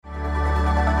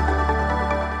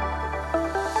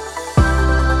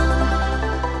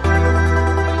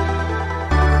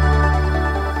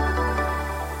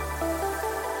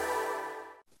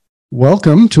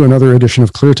Welcome to another edition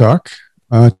of Clear Talk.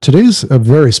 Today's a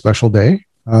very special day.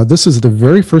 This is the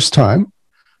very first time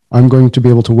I'm going to be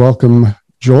able to welcome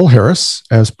Joel Harris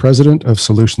as president of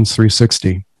Solutions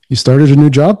 360. You started a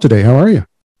new job today. How are you?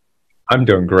 I'm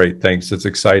doing great. Thanks. It's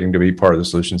exciting to be part of the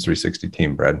Solutions 360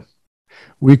 team, Brad.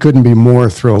 We couldn't be more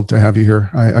thrilled to have you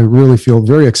here. I really feel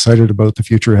very excited about the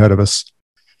future ahead of us.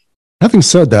 Having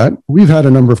said that, we've had a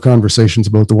number of conversations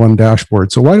about the One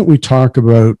Dashboard. So why don't we talk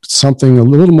about something a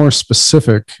little more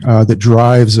specific that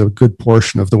drives a good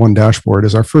portion of the One Dashboard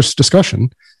as our first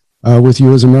discussion with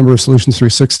you as a member of Solutions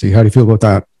 360. How do you feel about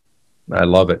that? I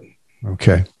love it.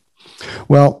 Okay.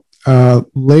 Well,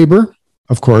 labor,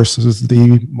 of course, is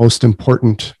the most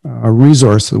important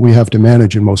resource that we have to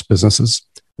manage in most businesses,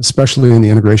 especially in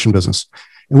the integration business.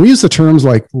 And we use the terms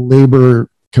like labor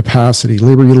capacity,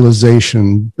 labor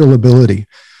utilization, billability.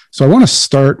 So I want to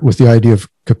start with the idea of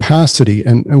capacity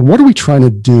and what are we trying to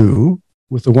do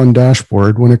with the One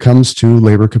Dashboard when it comes to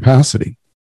labor capacity?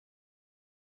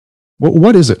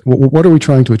 What is it? What are we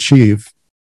trying to achieve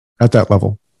at that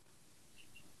level?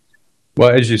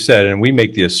 Well, as you said, and we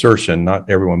make the assertion, not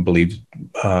everyone believes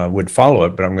would follow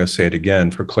it, but I'm going to say it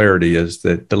again for clarity, is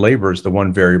that the labor is the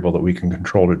one variable that we can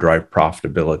control to drive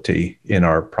profitability in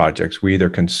our projects. We either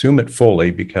consume it fully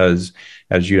because,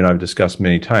 as you and I have discussed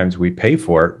many times, we pay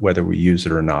for it whether we use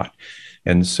it or not.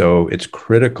 And so it's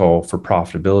critical for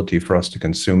profitability for us to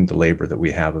consume the labor that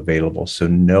we have available. So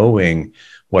knowing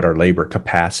what our labor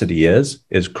capacity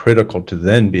is critical to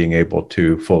then being able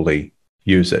to fully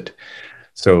use it.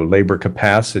 So labor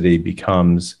capacity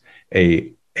becomes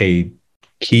a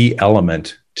key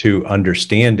element to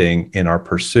understanding in our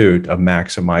pursuit of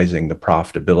maximizing the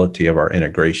profitability of our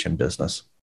integration business.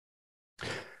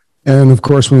 And of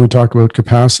course, when we talk about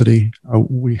capacity,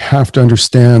 we have to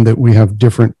understand that we have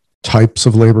different types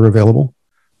of labor available.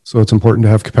 So it's important to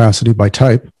have capacity by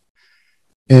type.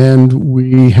 And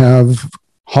we have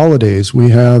holidays, we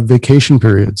have vacation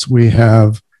periods, we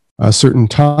have certain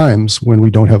times when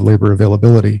we don't have labor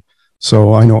availability.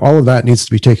 So I know all of that needs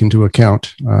to be taken into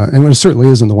account. And it certainly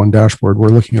is in the One Dashboard. We're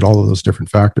looking at all of those different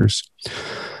factors.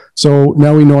 So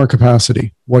now we know our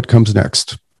capacity. What comes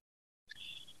next?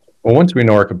 Well, once we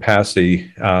know our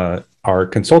capacity, our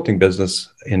consulting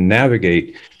business in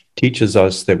Navigate teaches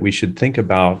us that we should think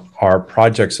about our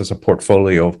projects as a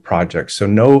portfolio of projects. So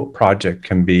no project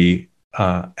can be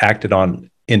acted on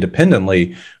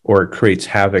independently, or it creates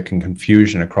havoc and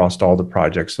confusion across all the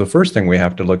projects. So the first thing we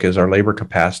have to look is our labor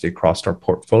capacity across our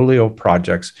portfolio of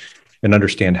projects and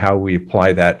understand how we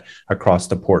apply that across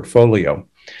the portfolio.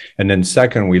 And then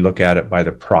second, we look at it by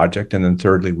the project. And then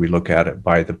thirdly, we look at it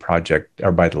by the project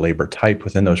or by the labor type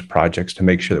within those projects to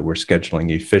make sure that we're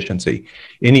scheduling efficiency.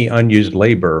 Any unused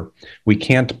labor, we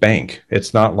can't bank.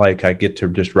 It's not like I get to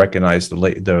just recognize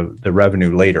the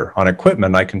revenue later. On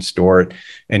equipment, I can store it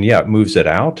and it moves it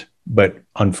out. But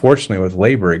unfortunately, with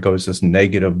labor, it goes this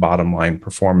negative bottom line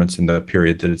performance in the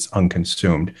period that it's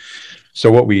unconsumed.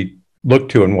 So what we look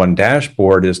to in One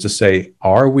Dashboard is to say,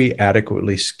 are we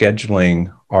adequately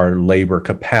scheduling our labor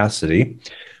capacity?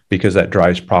 Because that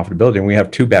drives profitability. And we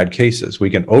have two bad cases. We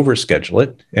can overschedule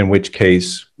it, in which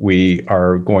case we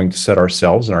are going to set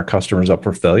ourselves and our customers up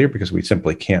for failure because we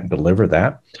simply can't deliver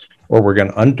that. Or we're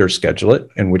going to underschedule it,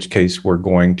 in which case we're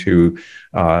going to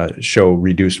show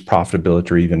reduced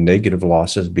profitability or even negative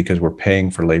losses because we're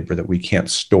paying for labor that we can't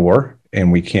store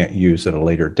and we can't use at a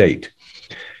later date.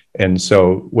 And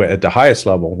so at the highest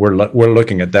level, we're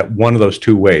looking at that one of those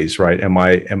two ways, right? Am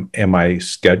I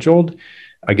scheduled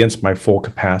against my full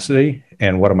capacity?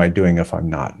 And what am I doing if I'm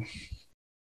not?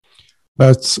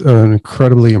 That's an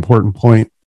incredibly important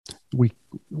point.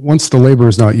 Once the labor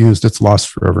is not used, it's lost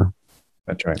forever.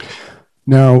 That's right.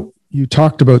 Now, you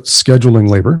talked about scheduling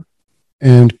labor.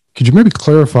 And could you maybe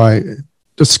clarify,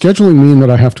 does scheduling mean that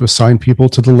I have to assign people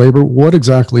to the labor? What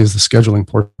exactly is the scheduling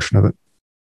portion of it?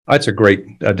 That's a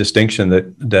great distinction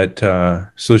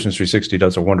that Solutions 360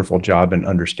 does a wonderful job in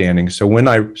understanding. So when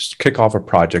I kick off a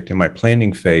project in my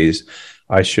planning phase,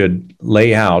 I should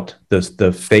lay out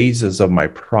the phases of my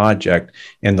project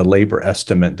and the labor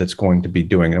estimate that's going to be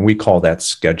doing. And we call that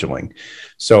scheduling.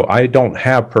 So I don't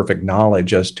have perfect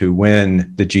knowledge as to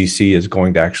when the GC is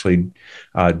going to actually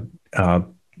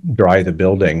dry the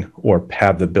building or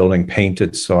have the building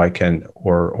painted so I can,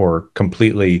 or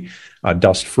completely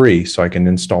dust free so I can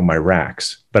install my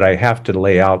racks. But I have to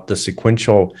lay out the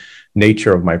sequential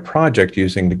nature of my project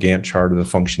using the Gantt chart of the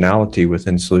functionality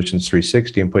within Solutions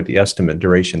 360 and put the estimate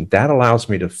duration. That allows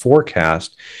me to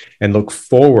forecast and look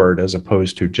forward as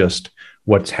opposed to just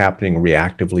what's happening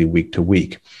reactively week to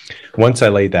week. Once I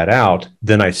lay that out,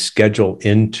 then I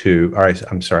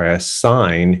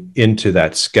assign into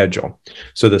that schedule.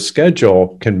 So the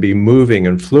schedule can be moving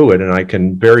and fluid, and I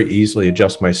can very easily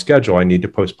adjust my schedule. I need to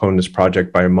postpone this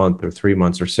project by a month or 3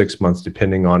 months or 6 months,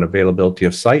 depending on availability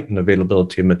of site and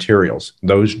availability of materials.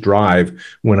 Those drive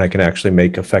when I can actually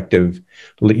make effective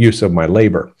use of my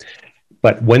labor.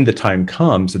 But when the time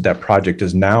comes that project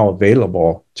is now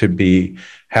available to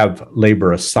have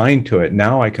labor assigned to it,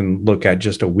 now I can look at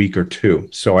just a week or two.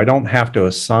 So I don't have to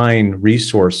assign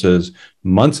resources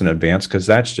months in advance, because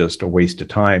that's just a waste of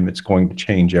time. It's going to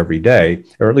change every day,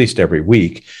 or at least every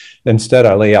week. Instead,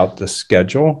 I lay out the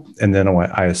schedule, and then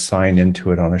I assign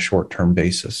into it on a short-term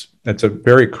basis. It's a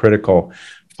very critical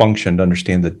function to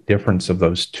understand the difference of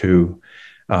those two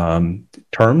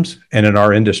terms. And in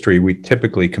our industry, we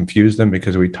typically confuse them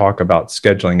because we talk about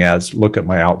scheduling as look at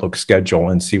my Outlook schedule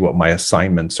and see what my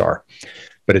assignments are.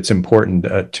 But it's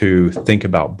important to think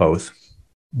about both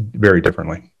very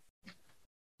differently.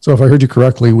 So if I heard you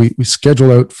correctly, we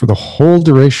schedule out for the whole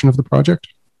duration of the project?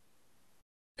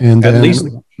 And then at least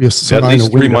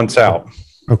 3 months out.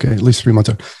 Okay, at least 3 months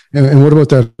out. And what about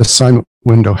that assignment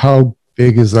window? How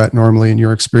big is that normally in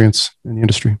your experience in the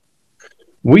industry?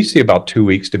 We see about 2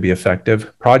 weeks to be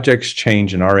effective. Projects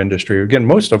change in our industry. Again,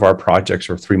 most of our projects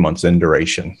are 3 months in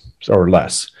duration or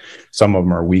less. Some of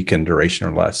them are week in duration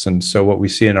or less. And so what we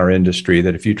see in our industry,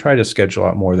 that if you try to schedule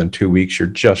out more than 2 weeks, you're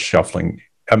just shuffling.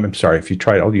 I'm sorry,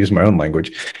 I'll use my own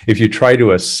language. If you try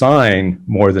to assign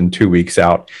more than 2 weeks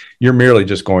out, you're merely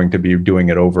just going to be doing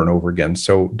it over and over again.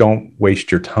 So don't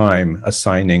waste your time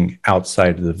assigning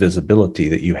outside of the visibility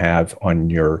that you have in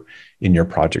your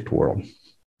project world.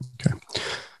 Okay.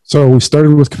 So we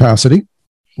started with capacity.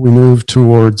 We moved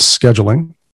towards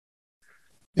scheduling.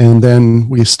 And then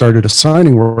we started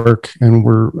assigning work, and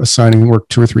we're assigning work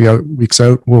 2 or 3 weeks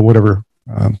out, well, whatever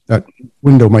that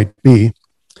window might be.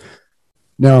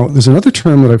 Now, there's another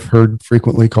term that I've heard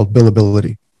frequently called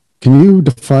billability. Can you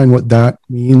define what that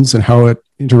means and how it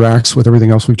interacts with everything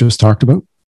else we've just talked about?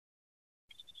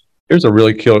 Here's a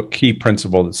really key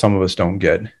principle that some of us don't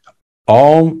get.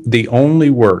 The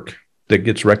only work that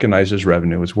gets recognized as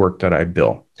revenue is work that I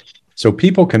bill. So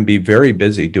people can be very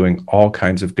busy doing all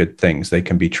kinds of good things. They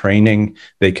can be training,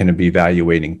 they can be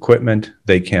evaluating equipment,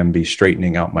 they can be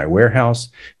straightening out my warehouse,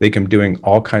 they can be doing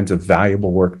all kinds of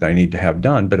valuable work that I need to have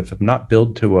done. But if I'm not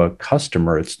billed to a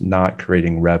customer, it's not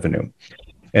creating revenue.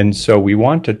 And so we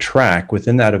want to track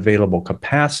within that available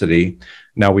capacity.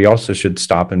 Now, we also should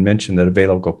stop and mention that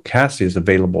available capacity is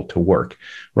available to work,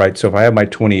 right? So if I have my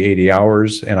 20-80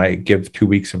 hours and I give 2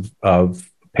 weeks of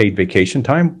paid vacation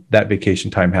time, that vacation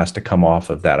time has to come off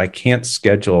of that. I can't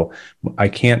schedule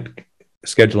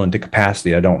into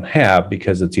capacity I don't have,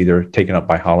 because it's either taken up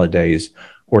by holidays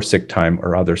or sick time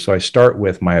or others. So I start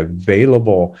with my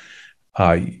available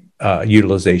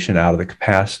utilization out of the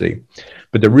capacity.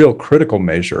 But the real critical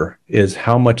measure is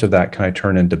how much of that can I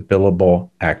turn into billable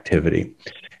activity.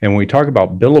 And when we talk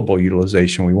about billable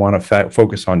utilization, we want to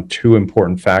focus on 2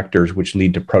 important factors which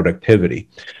lead to productivity.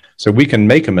 So we can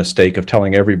make a mistake of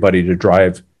telling everybody to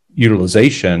drive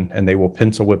utilization, and they will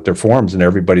pencil whip their forms and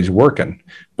everybody's working.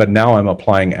 But now I'm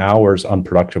applying hours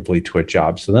unproductively to a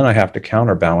job. So then I have to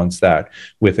counterbalance that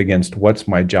against what's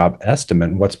my job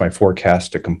estimate and what's my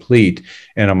forecast to complete,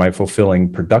 and am I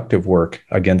fulfilling productive work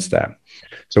against that?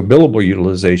 So billable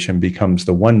utilization becomes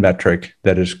the one metric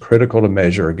that is critical to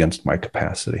measure against my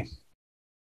capacity.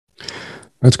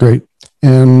 That's great.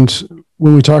 And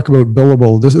when we talk about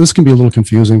billable, this can be a little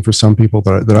confusing for some people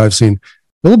that I've seen.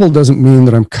 Billable doesn't mean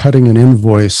that I'm cutting an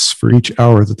invoice for each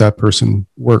hour that person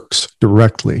works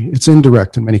directly. It's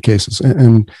indirect in many cases.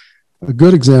 And a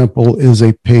good example is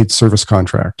a paid service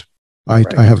contract. I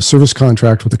have a service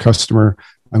contract with a customer.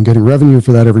 I'm getting revenue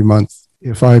for that every month.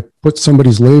 If I put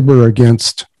somebody's labor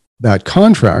against that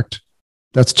contract,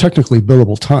 that's technically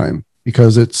billable time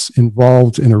because it's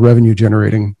involved in a revenue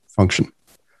generating function.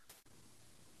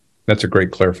 That's a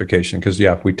great clarification, because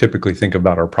we typically think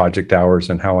about our project hours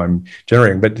and how I'm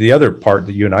generating. But the other part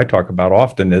that you and I talk about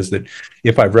often is that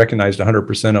if I've recognized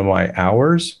 100% of my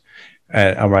hours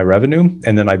on my revenue,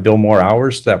 and then I bill more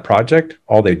hours to that project,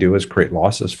 all they do is create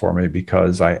losses for me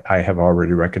because I have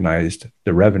already recognized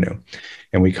the revenue.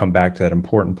 And we come back to that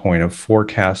important point of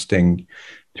forecasting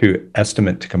to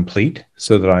estimate to complete,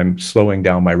 so that I'm slowing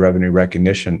down my revenue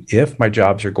recognition. If my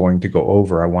jobs are going to go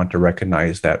over, I want to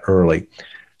recognize that early.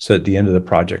 So at the end of the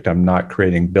project, I'm not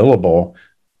creating billable,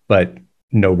 but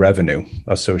no revenue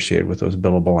associated with those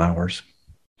billable hours.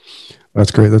 That's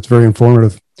great. That's very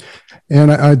informative.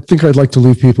 And I think I'd like to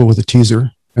leave people with a teaser.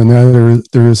 And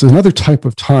there is another type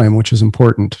of time which is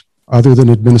important. other than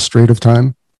administrative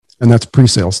time, and that's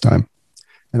pre-sales time.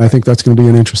 And I think that's going to be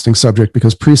an interesting subject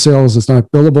because pre-sales is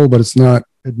not billable, but it's not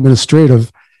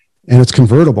administrative, and it's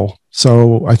convertible.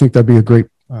 So I think that'd be a great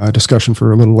discussion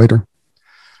for a little later.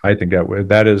 I think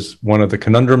that is one of the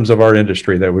conundrums of our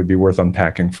industry that would be worth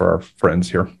unpacking for our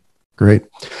friends here. Great.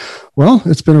 Well,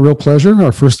 it's been a real pleasure.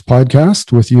 Our first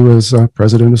podcast with you as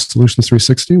president of Solutions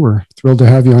 360. We're thrilled to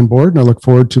have you on board, and I look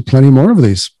forward to plenty more of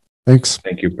these. Thanks.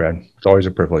 Thank you, Brad. It's always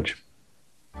a privilege.